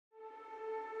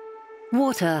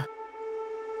Water.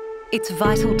 It's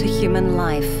vital to human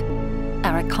life,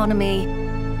 our economy,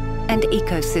 and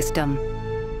ecosystem.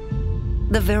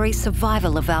 The very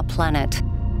survival of our planet.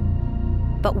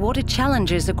 But water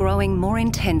challenges are growing more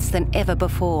intense than ever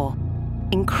before.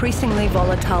 Increasingly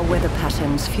volatile weather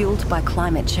patterns fueled by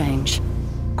climate change,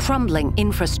 crumbling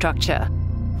infrastructure,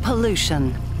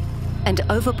 pollution, and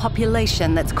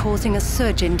overpopulation that's causing a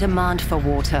surge in demand for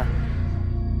water.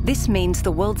 This means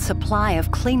the world's supply of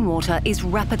clean water is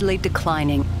rapidly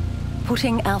declining,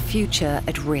 putting our future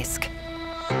at risk.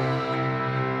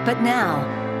 But now,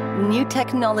 new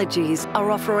technologies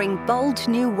are offering bold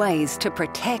new ways to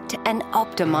protect and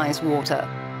optimize water.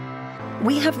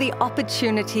 We have the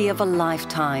opportunity of a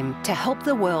lifetime to help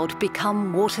the world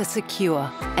become water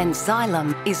secure, and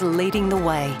Xylem is leading the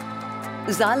way.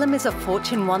 Xylem is a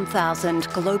Fortune 1000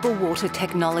 global water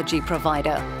technology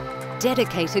provider,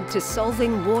 dedicated to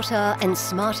solving water and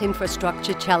smart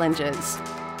infrastructure challenges.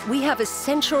 We have a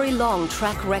century-long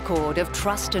track record of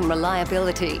trust and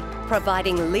reliability,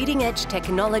 providing leading-edge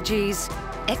technologies,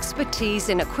 expertise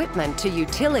in equipment to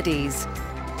utilities,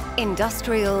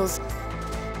 industrials,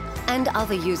 and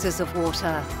other users of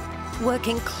water,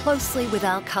 working closely with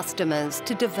our customers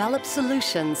to develop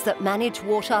solutions that manage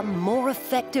water more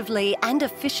effectively and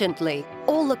efficiently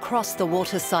all across the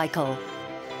water cycle.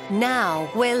 Now,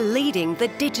 we're leading the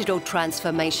digital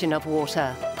transformation of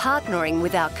water, partnering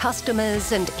with our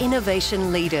customers and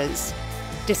innovation leaders,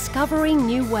 discovering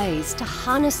new ways to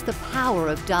harness the power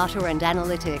of data and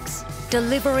analytics,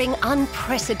 delivering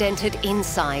unprecedented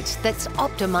insight that's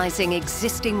optimizing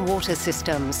existing water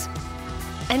systems,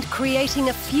 and creating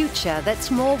a future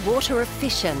that's more water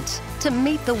efficient to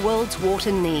meet the world's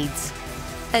water needs,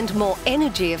 and more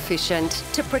energy efficient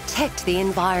to protect the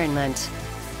environment.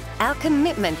 Our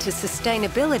commitment to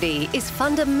sustainability is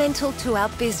fundamental to our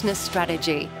business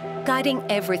strategy, guiding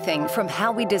everything from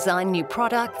how we design new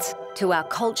products to our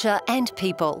culture and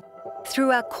people. Through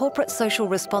our corporate social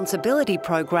responsibility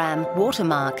program,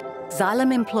 Watermark,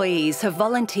 Xylem employees have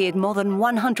volunteered more than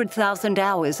 100,000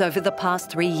 hours over the past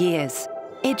 3 years,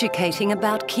 educating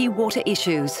about key water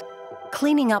issues,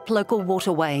 cleaning up local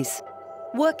waterways,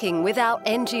 working with our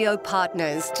NGO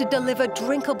partners to deliver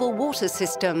drinkable water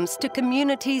systems to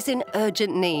communities in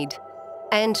urgent need,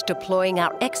 and deploying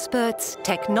our experts,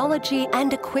 technology,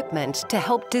 and equipment to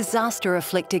help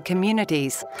disaster-afflicted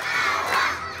communities.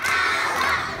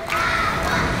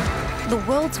 The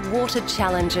world's water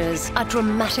challenges are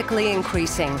dramatically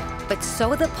increasing, but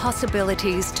so are the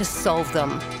possibilities to solve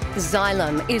them.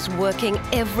 Xylem is working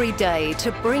every day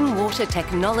to bring water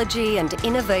technology and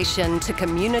innovation to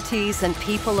communities and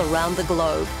people around the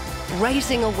globe,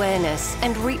 raising awareness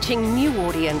and reaching new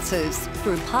audiences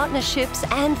through partnerships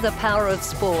and the power of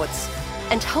sports,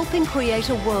 and helping create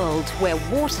a world where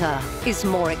water is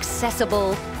more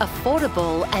accessible,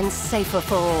 affordable, and safer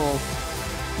for all.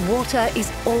 Water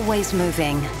is always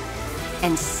moving,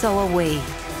 and so are we.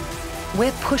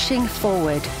 We're pushing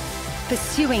forward,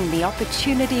 pursuing the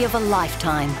opportunity of a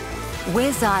lifetime.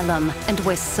 We're Xylem, and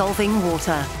we're solving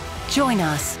water. Join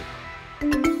us.